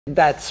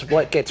That's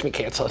what gets me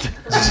canceled.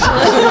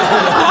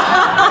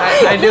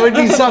 I knew it'd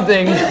be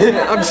something.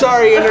 I'm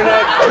sorry,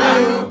 internet.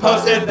 You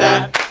posted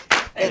that.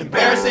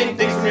 Embarrassing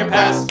things from your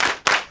past.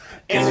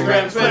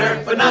 Instagram,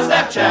 Twitter, but not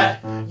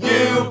Snapchat.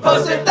 You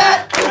posted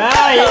that.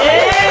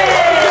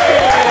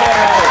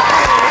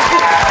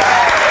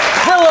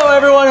 Hello,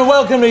 everyone, and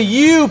welcome to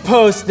You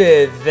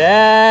Posted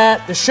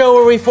That, the show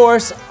where we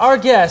force our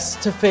guests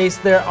to face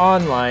their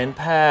online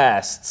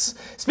pasts.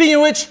 Speaking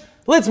of which,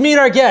 let's meet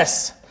our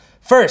guests.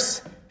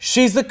 First,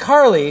 she's the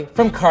Carly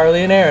from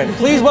Carly and Erin.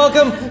 Please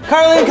welcome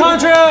Carly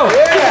Incontro.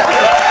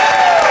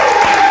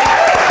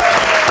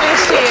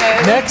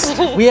 Next,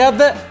 we have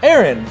the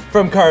Erin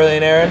from Carly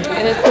and Erin.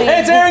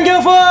 It's Erin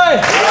Gilfoy!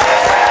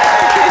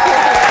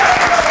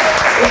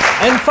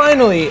 And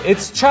finally,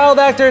 it's child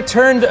actor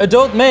turned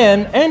adult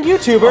man and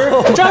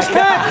YouTuber, Josh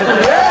Peck!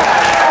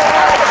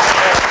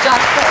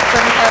 Josh Peck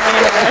from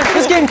Carly and Erin.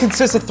 This game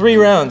consists of 3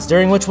 rounds,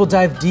 during which we'll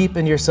dive deep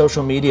into your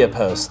social media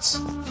posts.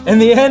 In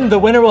the end, the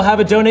winner will have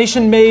a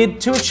donation made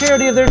to a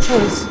charity of their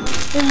choice.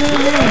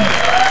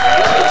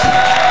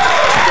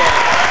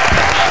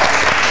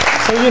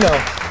 So, you know,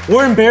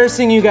 we're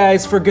embarrassing you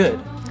guys for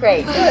good.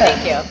 Great,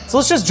 thank you. So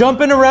let's just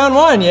jump into round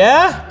 1,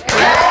 yeah?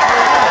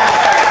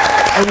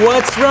 And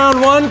what's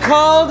round 1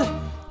 called?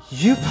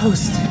 You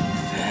Posted That.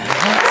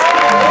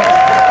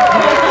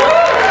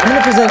 I'm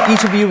gonna present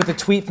each of you with a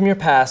tweet from your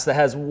past that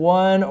has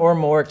 1 or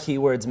more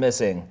keywords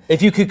missing.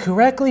 If you could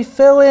correctly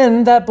fill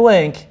in that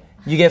blank,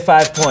 you get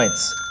 5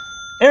 points.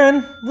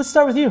 Erin, let's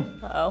start with you.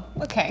 Uh-oh,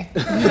 okay.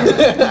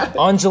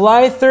 On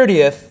July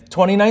 30th,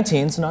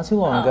 2019, so not too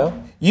long ago,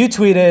 you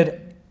tweeted,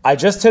 I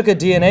just took a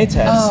DNA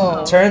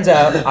test. Turns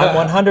out I'm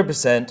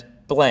 100%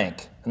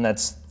 blank. And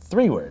that's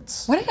 3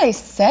 words. What did I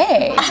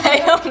say? I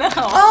don't know.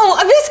 Oh,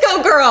 a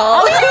Visco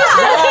girl! Oh,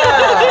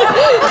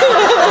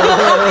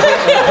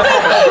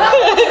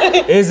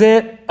 Yeah. Is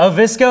it a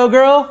Visco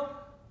girl?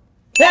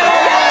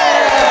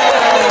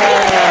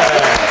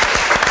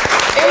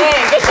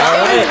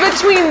 It was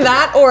between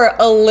that or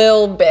a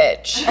lil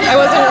bitch. I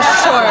wasn't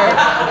sure.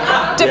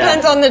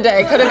 Depends on the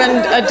day. Could have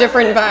been a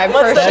different vibe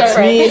for sure. That's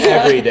me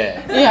every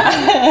day.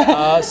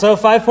 Yeah. So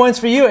 5 points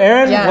for you,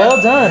 Erin. Yes. Well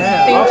done.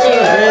 Thank you.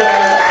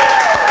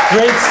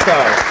 Great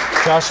start.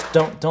 Josh,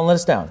 don't let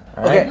us down.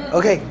 All right?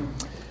 Okay.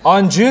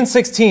 On June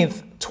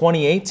 16th,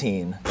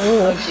 2018,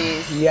 Oh,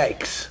 jeez.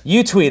 Yikes.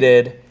 you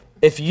tweeted,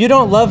 if you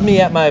don't love me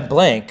at my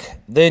blank,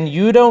 then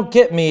you don't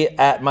get me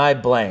at my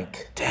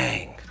blank.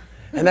 Dang.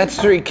 And that's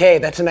 3K.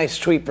 That's a nice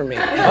tweet for me. Oh,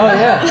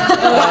 yeah. I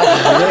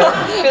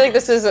feel like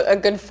this is a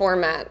good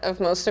format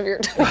of most of your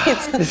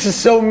tweets. This is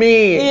so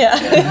me. Yeah.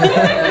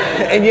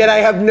 And yet I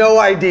have no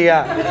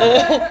idea.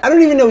 I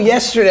don't even know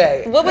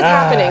yesterday. What was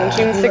happening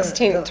June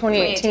 16th,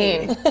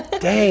 2018?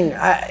 Dang.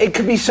 It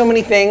could be so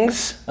many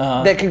things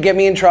that could get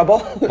me in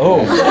trouble.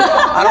 Oh.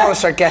 I don't want to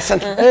start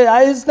guessing.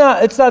 It's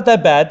not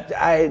that bad.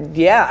 I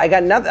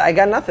got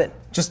nothing.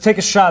 Just take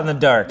a shot in the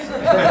dark.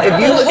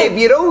 If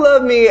you don't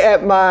love me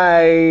at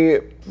my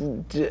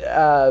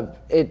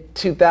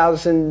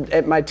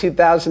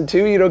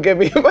 2002, you don't get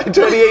me at my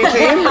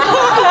 2018.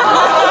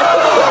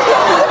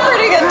 That's a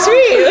pretty good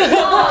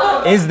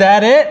tweet. Is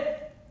that it?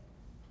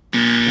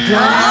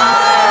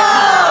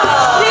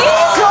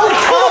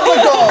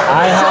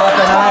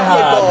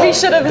 We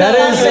should have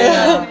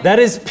known. That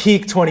is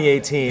peak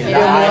 2018. The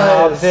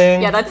IHOP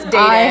thing. Yeah, that's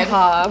dated.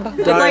 IHOB.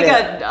 It's like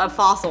a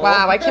fossil.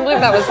 Wow, I can't believe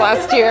that was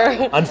last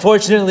year.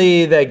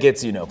 Unfortunately, that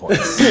gets you no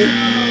points.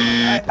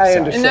 I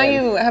understand. And now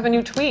you have a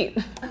new tweet.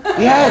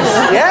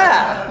 Yes,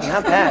 yeah,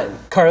 not bad.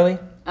 Carly,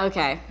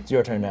 Okay, it's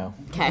your turn now.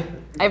 okay.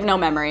 I have no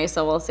memory,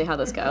 so we'll see how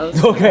this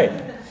goes. Okay.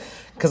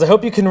 Because I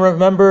hope you can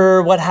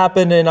remember what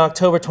happened in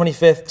October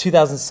 25th,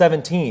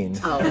 2017.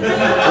 Oh. All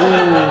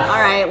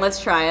right,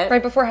 let's try it.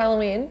 Right before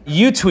Halloween.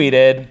 You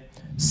tweeted,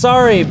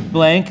 sorry,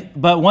 blank,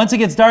 but once it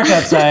gets dark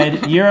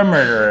outside, you're a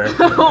murderer.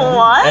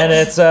 What? And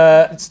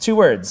it's 2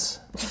 words.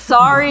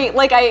 Sorry,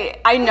 like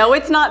I know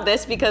it's not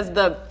this because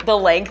the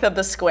length of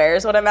the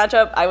squares would match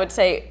up. I would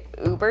say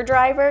Uber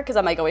driver because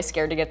I'm like always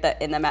scared to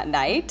get in them at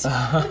night.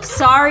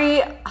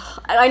 Sorry,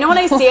 I know when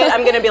I see it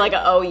I'm gonna be like,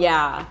 oh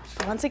yeah.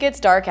 But once it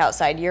gets dark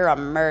outside, you're a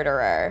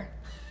murderer.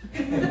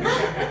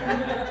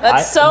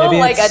 That's so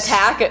like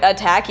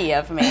attacky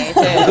of me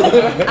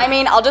too. I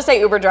mean, I'll just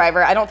say Uber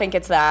driver. I don't think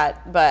it's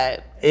that,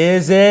 but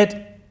Is it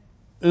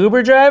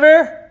Uber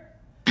driver?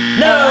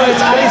 No,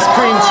 it's ice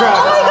cream truck.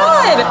 oh my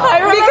god! I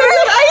remember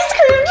an ice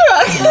cream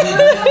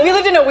truck. We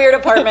lived in a weird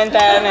apartment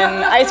then,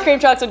 and ice cream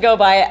trucks would go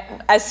by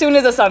as soon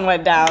as the sun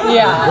went down.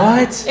 Yeah.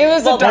 What? It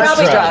was That's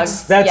probably drugs.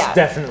 drugs. That's Yeah.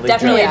 definitely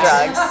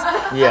drugs.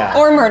 Yeah.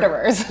 Or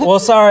murderers. Well,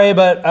 sorry,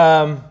 but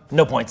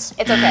no points.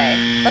 It's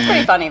okay. That's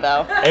pretty funny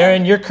though.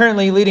 Erin, you're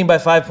currently leading by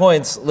 5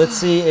 points. Let's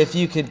see if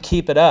you could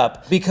keep it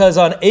up. Because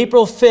on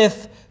April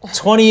 5th,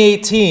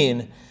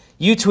 2018,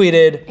 you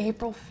tweeted,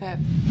 April 5th.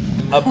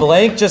 a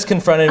blank just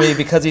confronted me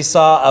because he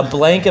saw a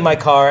blank in my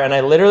car and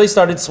I literally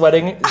started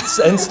sweating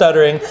and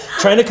stuttering,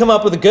 trying to come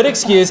up with a good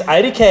excuse,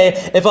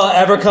 IDK, if I'll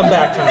ever come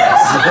back from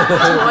this.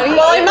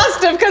 Well, I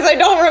must have because I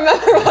don't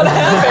remember what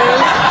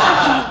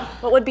happened.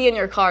 What would be in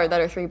your car that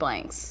are 3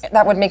 blanks?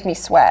 That would make me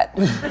sweat.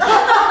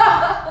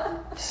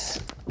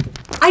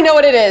 I know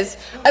what it is.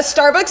 A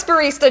Starbucks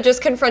barista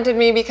just confronted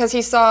me because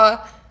he saw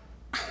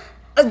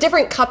a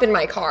different cup in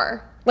my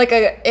car. Like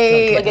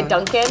a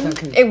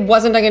Dunkin'? It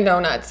wasn't Dunkin'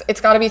 Donuts. It's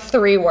got to be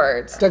 3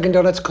 words. Dunkin'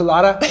 Donuts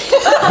colada?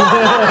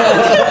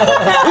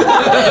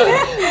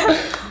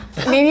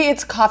 Maybe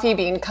it's coffee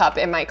bean cup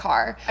in my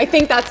car. I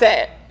think that's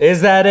it.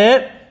 Is that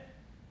it?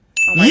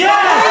 Oh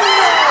yes!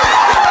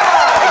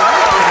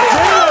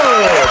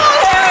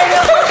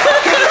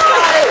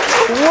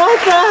 What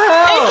the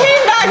hell? It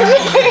came back to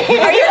me.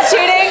 Are you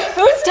cheating?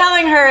 Who's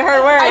telling her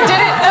word?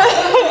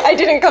 I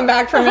didn't come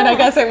back from it. I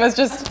guess it was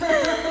just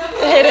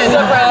hidden,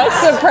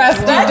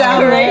 suppressed deep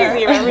down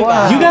Crazy.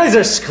 there. You guys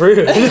are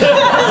screwed.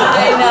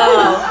 I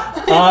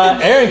know.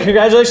 Erin,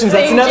 congratulations.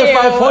 That's Thank another you.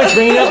 5 points,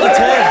 bringing you up to 10.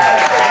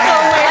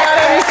 Oh my God,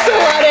 I'm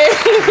sweating.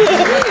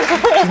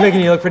 She's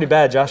making you look pretty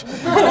bad, Josh.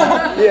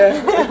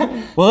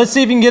 Yeah. Well, let's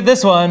see if you can get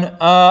this one.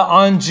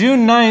 On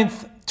June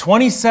 9th,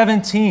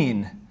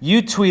 2017,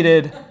 you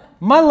tweeted,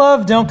 "My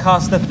love don't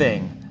cost a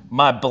thing.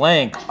 My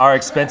blank are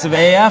expensive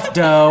AF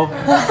dough."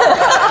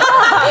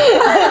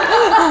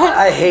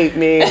 I hate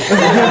me.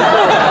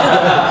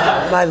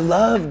 My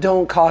love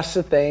don't cost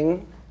a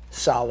thing.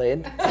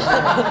 Solid. So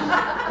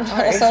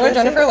are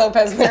Jennifer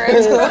Lopez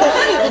lyrics.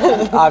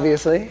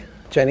 Obviously.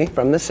 Jenny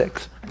from the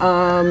 6.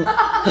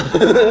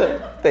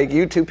 Thank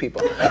you, 2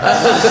 people. Can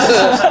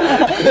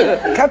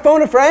I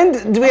phone a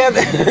friend? Do we have...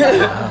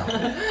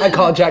 I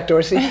call Jack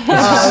Dorsey.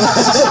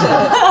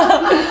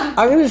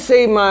 I'm gonna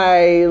say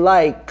my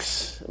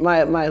likes.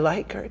 My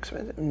like are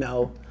expensive?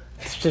 No,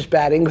 it's just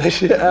bad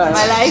English. My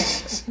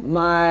likes?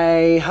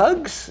 My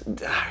hugs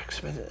are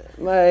expensive.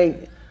 My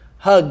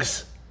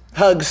hugs.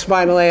 Hugs,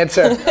 final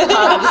answer.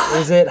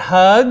 Is it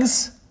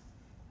hugs?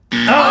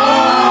 You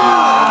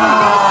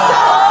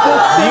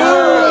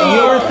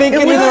were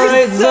thinking in the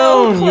right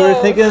zone. You were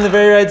thinking in the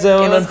very right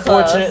zone.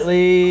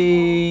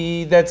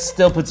 Unfortunately, that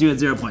still puts you at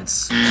 0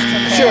 points.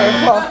 Sure.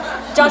 Well,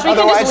 Josh, we can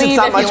otherwise just it's leave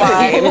not if much you of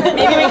a game. want.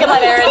 Maybe we can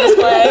let Erin just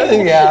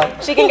play. Yeah.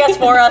 She can guess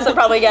for us and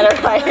probably get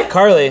it right.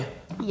 Carly,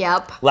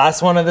 Yep.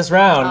 last one of this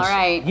round. All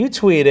right. You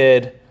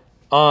tweeted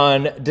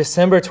on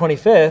December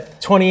 25th,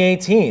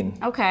 2018,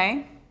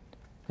 Okay.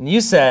 and you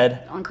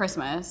said, On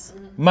Christmas.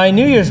 "My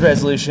New Year's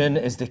resolution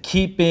is to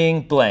keep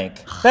being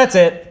blank." That's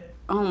it.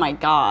 Oh my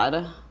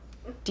God.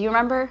 Do you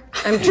remember?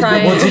 I'm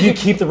trying. Well, did you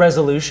keep the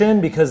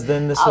resolution? Because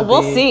then this would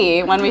We'll be...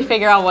 see when we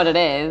figure out what it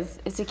is.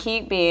 Is to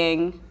keep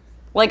being,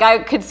 like, I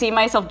could see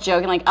myself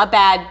joking, like, a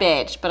bad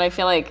bitch, but I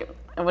feel like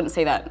I wouldn't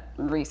say that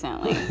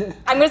recently.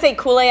 I'm gonna say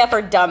cool AF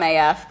or dumb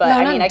AF, but No,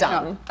 I not mean, I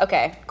dumb. can.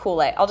 Okay,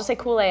 cool AF. I'll just say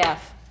cool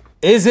AF.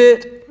 Is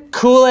it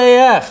cool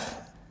AF?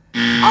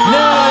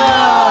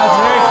 No, it's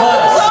very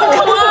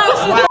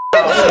close.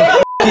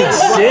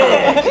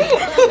 Sick.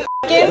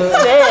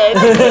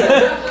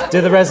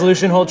 Did the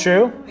resolution hold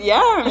true?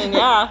 Yeah, I mean,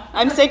 yeah.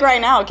 I'm sick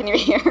right now, can you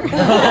hear? So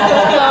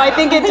I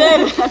think it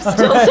did. I'm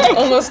still sick.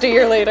 Almost a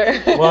year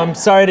later. Well, I'm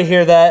sorry to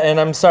hear that,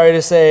 and I'm sorry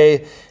to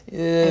say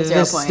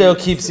this points. still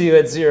keeps you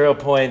at 0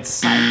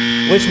 points.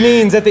 Which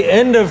means at the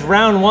end of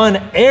round 1,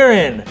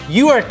 Erin,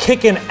 you are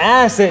kicking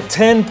ass at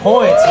 10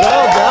 points.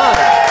 Well done.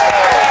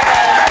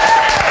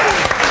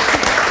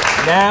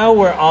 Now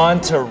we're on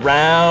to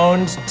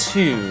round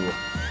 2.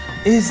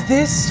 Is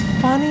this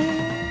funny?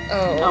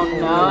 Oh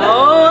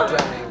no.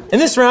 In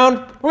this round,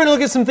 we're gonna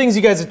look at some things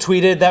you guys have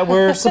tweeted that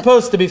were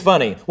supposed to be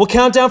funny. We'll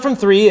count down from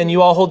 3, and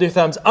you all hold your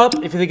thumbs up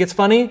if you think it's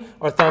funny,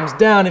 or thumbs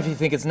down if you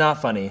think it's not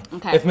funny.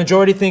 Okay. If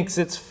majority thinks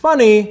it's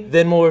funny,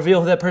 then we'll reveal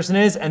who that person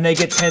is, and they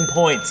get 10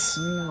 points.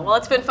 Well,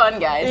 it's been fun,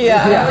 guys.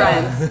 Yeah. We're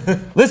friends.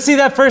 Let's see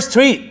that first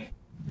tweet.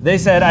 They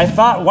said, "I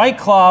thought White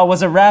Claw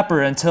was a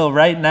rapper until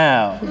right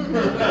now."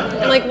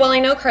 I'm like, well, I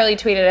know Carly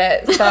tweeted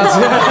it, so. All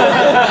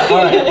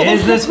right,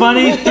 is this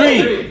funny?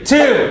 3,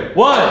 2,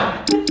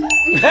 1.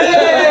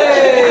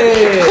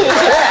 Hey!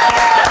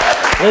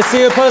 Let's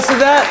see who posted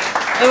that.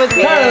 It was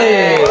me.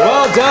 Carly,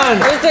 well done.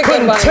 It was a good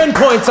Putting one. 10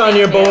 points on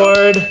your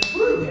board.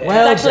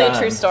 Well It's actually done. a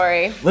true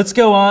story. Let's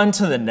go on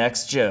to the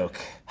next joke.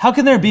 How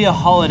can there be a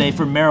holiday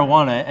for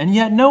marijuana and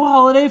yet no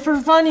holiday for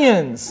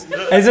Funyuns?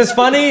 Is this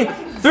funny?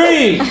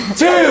 3,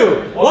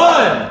 2, 1.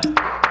 Oh,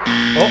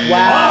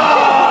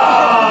 wow.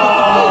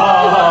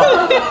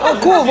 Oh,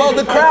 cool. Well,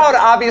 the crowd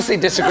obviously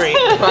disagreed.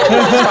 But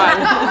that's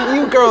fine.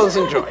 You girls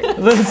enjoy.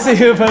 Let's see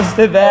who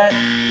posted that.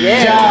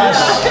 Yeah. Josh.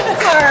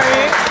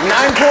 Sorry.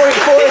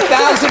 9.4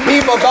 thousand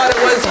people thought it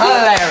was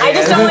hilarious. I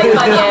just don't like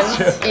Funyuns.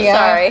 Yeah.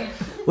 Sorry.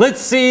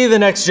 Let's see the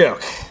next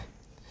joke.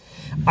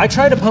 I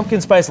tried a pumpkin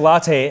spice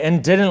latte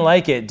and didn't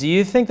like it. Do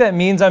you think that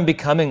means I'm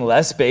becoming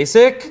less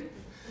basic?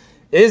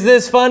 Is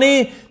this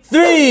funny?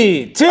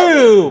 3,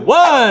 2,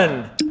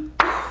 1.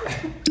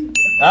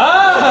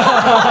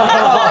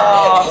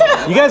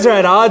 Ah! You guys are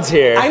at odds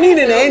here. I need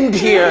an end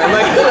here.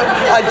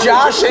 Like a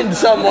Josh and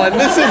someone.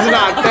 This is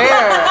not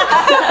fair.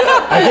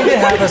 I think they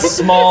have a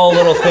small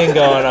little thing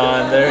going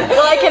on there.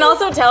 Well, I can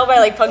also tell by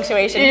like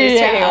punctuation who's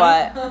tweeting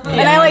what.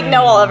 And I like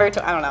know all over. I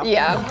don't know.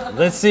 Yeah.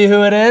 Let's see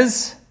who it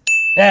is.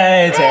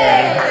 Hey, it's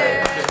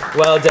Erin.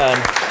 Well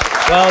done.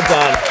 Well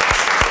done.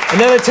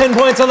 Another 10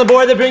 points on the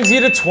board that brings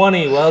you to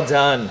 20. Well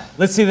done.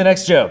 Let's see the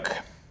next joke.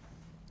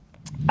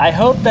 I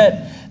hope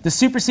that the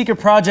super secret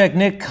project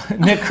Nick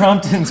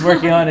Crompton's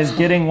working on is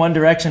getting One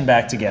Direction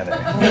back together.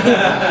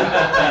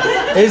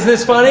 Is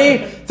this funny?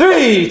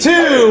 3,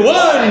 2, 1.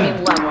 I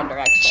love One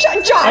Direction.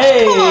 Shut Josh,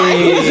 Hey. come on.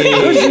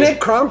 Who's Nick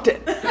Crompton?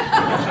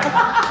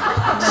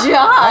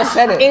 Josh.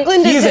 Said it.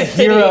 England He's is a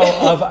city. hero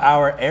of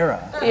our era.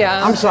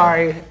 Yeah. I'm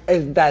sorry.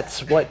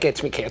 That's what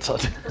gets me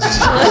canceled.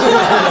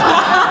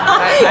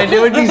 I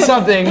knew it'd be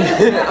something.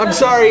 I'm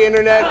sorry,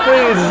 internet.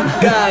 Please,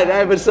 God, I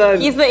have a son.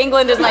 He's the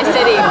England is my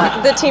city.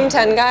 The Team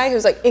 10 guy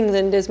who's like,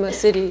 England is my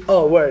city.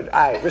 Oh, word.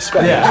 I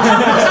respect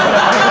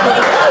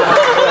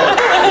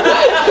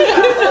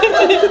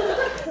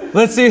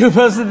Let's see who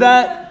posted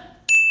that.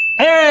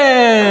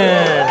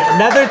 Erin!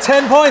 Another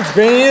 10 points,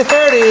 bringing you to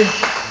 30.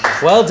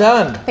 Well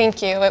done.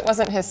 Thank you. It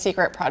wasn't his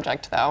secret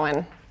project though,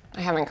 and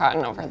I haven't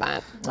gotten over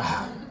that.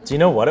 Do you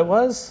know what it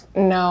was?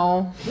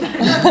 No.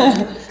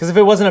 Because if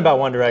it wasn't about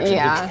One Direction,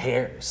 Yeah. who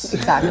cares?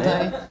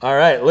 Exactly. All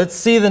right, let's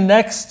see the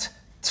next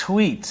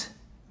tweet.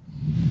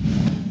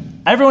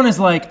 Everyone is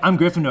like, I'm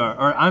Gryffindor,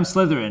 or I'm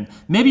Slytherin.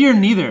 Maybe you're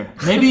neither.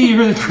 Maybe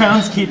you're the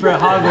groundskeeper at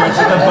Hogwarts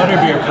with a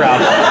butterbeer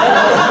prop.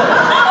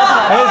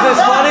 Is this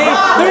funny?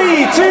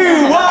 3,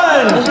 2,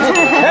 1.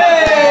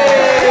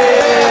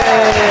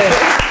 Hey!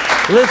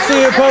 Let's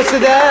see who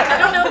posted that. I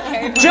don't know.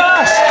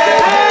 Josh!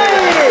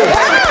 Hey!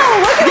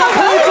 Wow, look at Got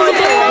points on the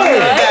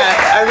board!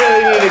 I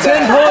really needed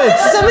 10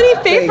 points. so many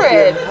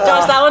favorites.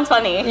 Josh, that one's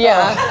funny.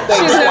 Yeah.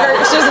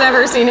 She's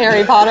never seen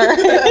Harry Potter.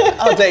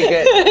 I'll take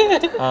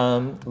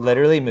it.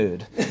 Literally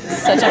mood.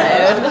 Such a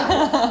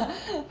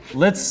mood.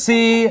 Let's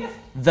see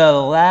the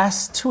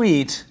last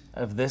tweet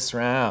of this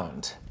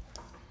round.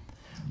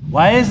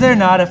 Why is there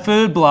not a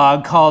food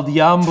blog called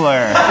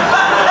Yumbler?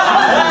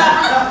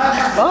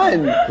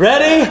 Fun.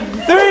 Ready?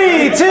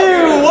 3, 2,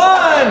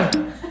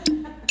 1!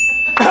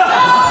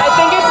 I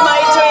think it's my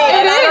tweet.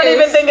 and I don't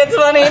even think it's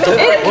funny.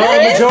 Well,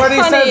 the majority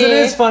funny. says it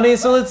is funny,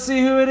 so let's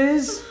see who it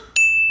is.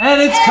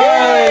 And it's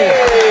Carly!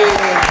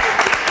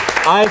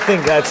 I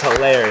think that's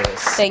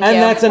hilarious. Thank and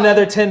you. that's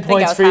another 10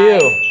 points was for high.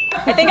 you.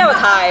 I think I was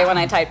high when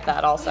I typed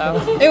that also.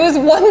 It was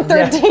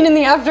 1:13 in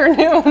the afternoon.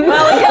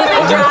 Well, it could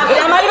have been dropped.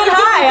 I might have been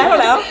high. I don't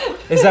know.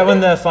 Is that when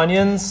the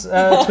Funyuns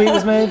tweet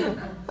was made?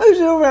 I was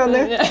around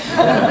there.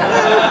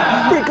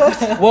 Pretty close.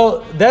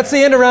 Well, that's the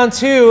end of round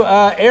 2.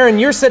 Erin,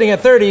 you're sitting at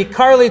 30.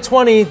 Carly,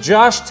 20.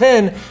 Josh,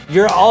 10.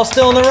 You're all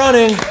still in the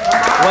running.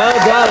 Well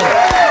done.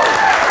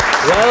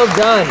 Well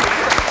done.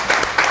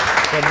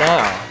 And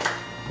now,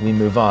 we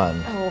move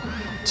on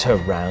to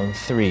round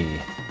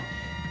 3.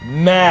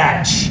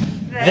 Match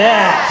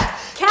that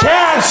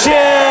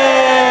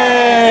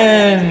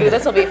caption! Ooh,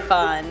 this will be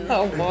fun.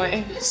 Oh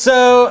boy.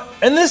 So,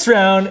 in this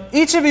round,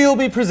 each of you will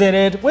be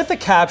presented with a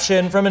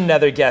caption from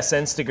another guest's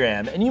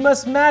Instagram, and you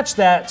must match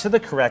that to the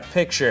correct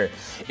picture.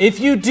 If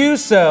you do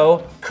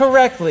so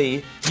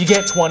correctly, you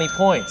get 20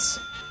 points.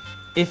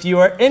 If you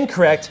are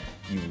incorrect,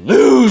 you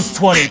lose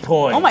 20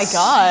 points. Oh my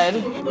god.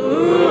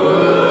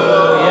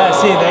 Yeah,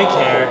 see, they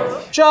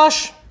care.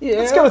 Josh,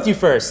 let's go with you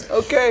first.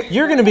 Okay.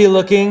 You're gonna be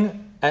looking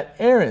at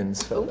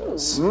Erin's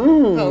photos.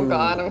 Oh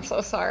god, I'm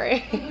so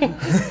sorry.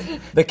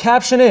 The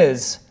caption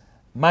is,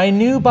 my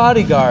new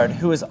bodyguard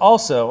who is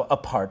also a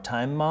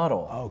part-time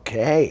model.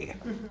 Okay.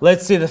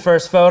 Let's see the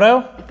first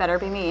photo. It better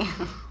be me.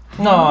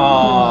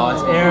 Aww,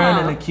 it's Erin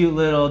and a cute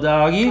little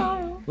doggy.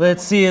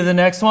 Let's see the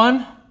next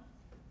one.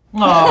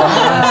 Aww,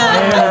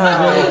 it's Erin and a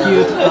very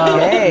cute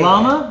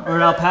llama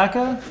or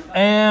alpaca.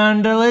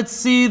 And let's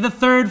see the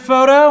third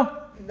photo.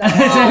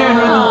 It's Erin.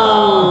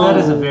 That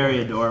is a very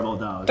adorable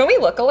dog. Don't we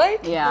look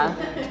alike? Yeah.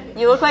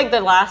 You look like the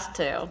last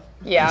two.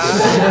 Yeah.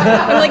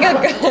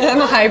 I'm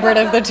a hybrid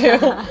of the two.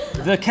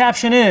 The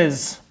caption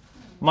is,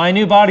 my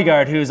new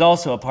bodyguard who is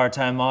also a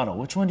part-time model.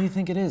 Which one do you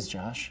think it is,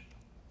 Josh?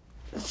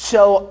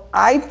 So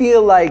I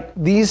feel like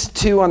these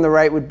two on the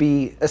right would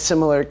be a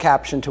similar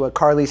caption to what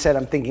Carly said.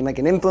 I'm thinking like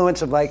an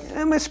influence of like,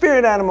 I'm a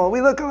spirit animal,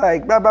 we look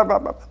alike, blah, blah, blah,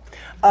 blah.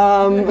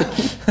 I'm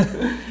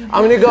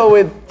gonna go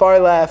with far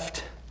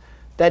left.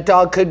 That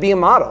dog could be a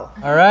model.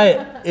 All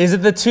right, is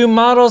it the two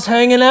models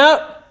hanging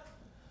out?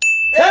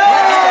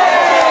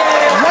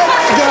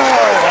 Let's go!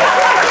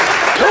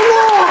 Come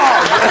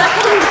on!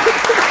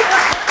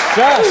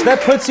 Josh,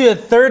 that puts you at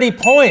 30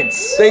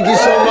 points. Thank you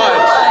so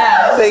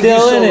much. Thank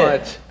Still you in so it.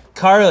 much.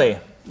 Carly,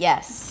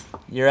 Yes.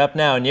 you're up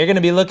now, and you're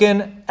gonna be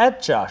looking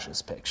at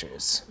Josh's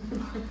pictures.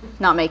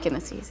 Not making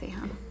this easy,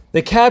 huh?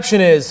 The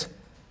caption is,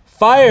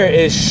 fire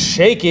is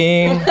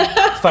shaking.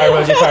 Fire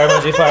emoji, fire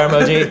emoji, fire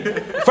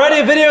emoji.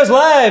 Friday videos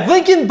live,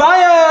 link in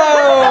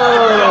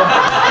bio.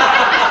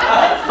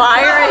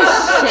 Fire is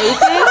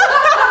shaking?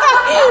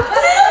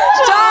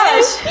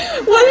 Josh!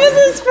 What is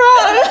this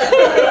from?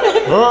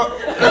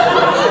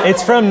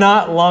 It's from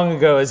not long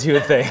ago, as you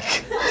would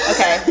think.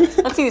 Okay,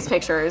 let's see these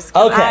pictures.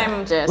 'Cause Okay,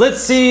 I'm just... let's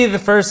see the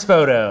first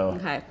photo.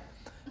 Okay.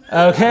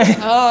 Okay.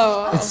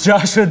 Oh. It's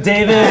Josh with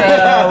David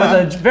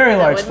with a very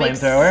large Would make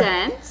flamethrower.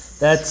 sense.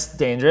 That's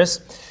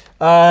dangerous.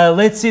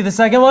 Let's see the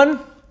second one.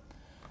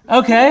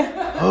 Okay.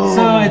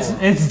 So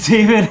it's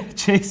David,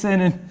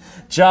 Jason, and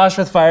Josh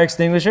with fire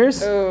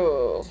extinguishers.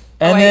 Ooh.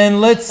 And then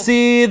let's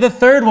see the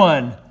third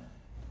one.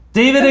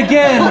 David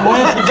again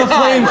with the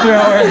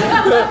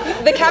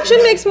flamethrower. The caption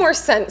makes more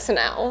sense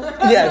now.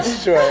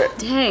 Yes, sure.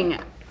 Dang.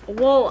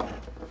 Well,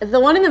 the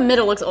one in the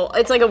middle looks old.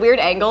 It's like a weird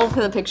angle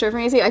for the picture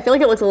from AC. I feel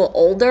like it looks a little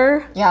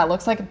older. Yeah, it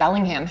looks like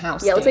Bellingham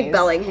House. Yeah, it looks like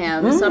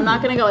Bellingham. So I'm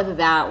not gonna go with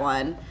that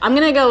one. I'm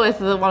gonna go with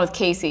the one with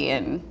Cassie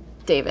and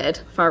David,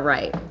 far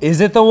right. Is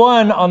it the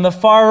one on the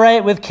far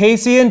right with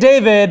Cassie and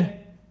David?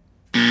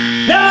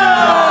 No!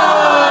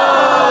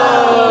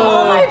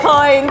 All my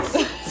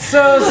points.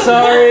 So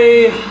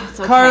sorry.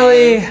 okay.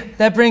 Carly,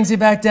 that brings you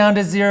back down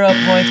to 0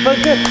 points. But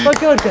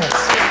good, guys.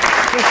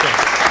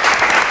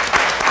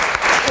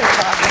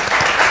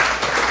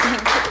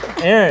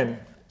 Erin,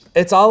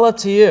 it's all up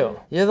to you.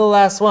 You're the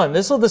last one.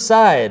 This will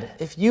decide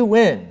if you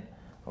win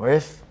or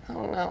if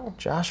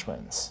Josh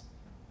wins.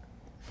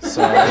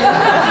 So,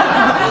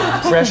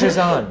 pressure's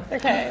on.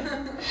 Okay.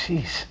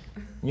 Jeez.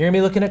 You're gonna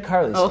be looking at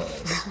Carly's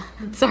face.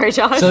 Sorry,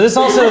 Josh. So this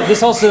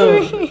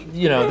also,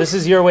 you know, this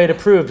is your way to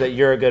prove that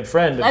you're a good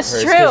friend of hers.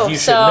 That's 'cause true, You should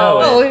so- know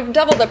it. Oh, we've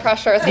doubled the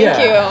pressure. Thank Yeah.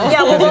 you.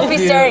 yeah, we won't be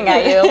staring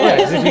at you. Yeah,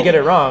 because if you get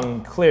it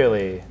wrong,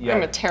 clearly, yeah,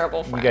 I'm a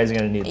terrible friend. you guys are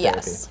gonna need therapy.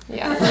 Yes.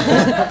 Yeah.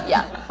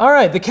 Yeah. All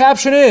right, the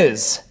caption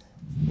is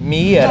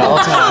me at all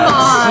times.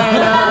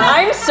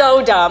 I'm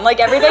so dumb. Like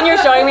everything you're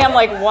showing me, I'm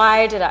like,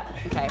 why did I?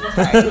 Okay,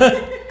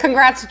 sorry.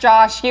 Congrats,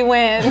 Josh. You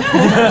win.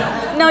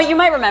 No, you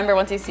might remember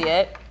once you see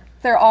it.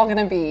 They're all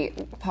gonna be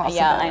possibilities.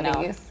 Yeah, I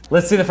know.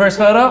 Let's see the first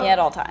photo. Yeah, at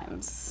all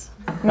times.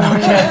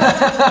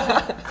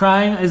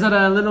 Crying. Is that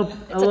a little?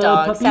 It's a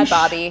dog. puppy? Sad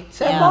Bobby.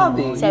 Sad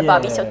Bobby. Sad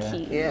Bobby, so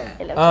cute. Yeah.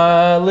 I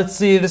love Let's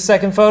see the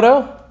second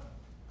photo.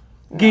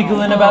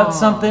 Giggling about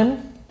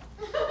something.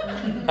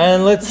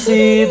 And let's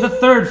see the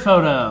third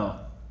photo.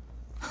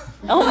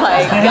 Oh my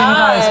Eyes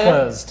god.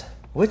 closed.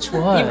 Which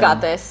one? You've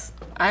got this.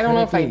 I don't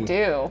know if I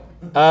do.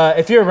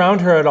 If you're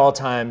around her at all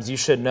times, you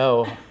should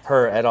know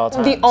her at all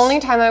times. The only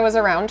time I was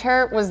around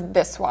her was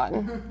this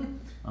one.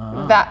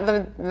 That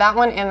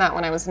one and that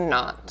one I was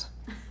not.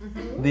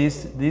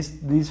 These.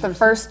 The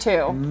first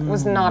two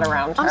was not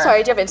around her. I'm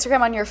sorry, do you have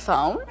Instagram on your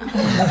phone?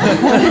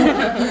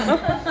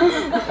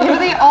 Yeah,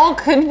 they all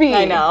could be.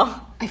 I know.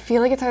 I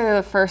feel like it's either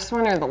the first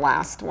one or the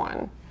last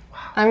one.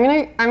 I'm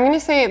gonna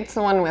say it's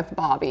the one with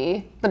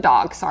Bobby, the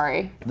dog.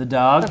 Sorry, The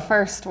dog. the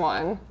first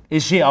one.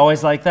 Is she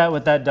always like that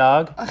with that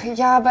dog?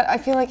 Yeah, but I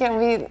feel like it would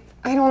be.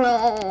 I don't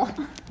know.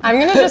 I'm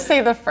gonna just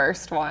say the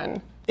first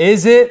one.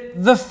 Is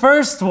it the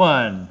first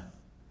one?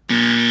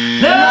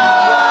 No!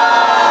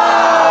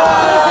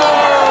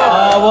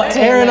 Well,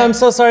 Erin, I'm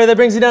so sorry. That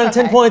brings you down to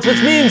 10 points,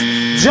 which means,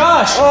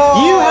 Josh,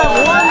 you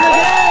have won the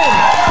game!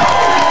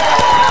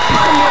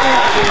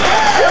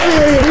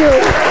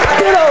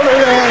 Get over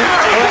there.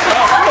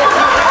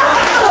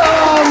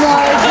 Oh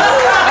my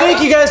God.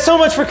 Thank you guys so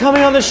much for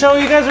coming on the show.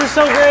 You guys are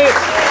so great.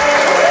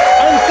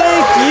 And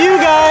thank you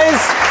guys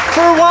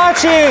for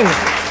watching.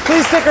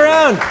 Please stick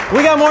around.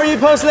 We got more You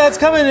Posted That's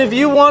coming. If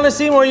you want to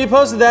see more You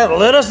Posted That,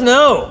 let us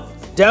know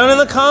down in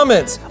the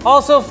comments.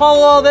 Also,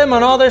 follow all them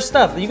on all their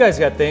stuff. You guys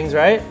got things,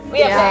 right? We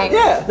have things.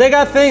 Yeah. They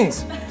got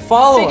things.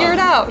 Follow Figure it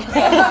them. out. You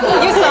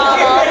saw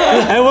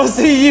them. And we'll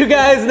see you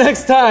guys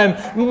next time.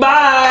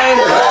 Bye.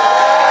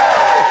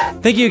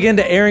 Thank you again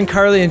to Erin,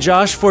 Carly, and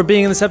Josh for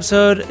being in this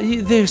episode.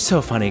 They're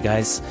so funny,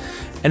 guys.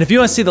 And if you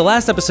want to see the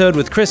last episode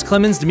with Chris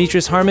Clemens,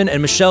 Demetrius Harmon,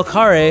 and Michelle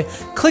Corrêa,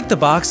 click the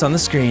box on the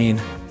screen.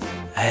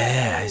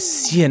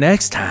 See you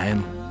next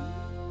time.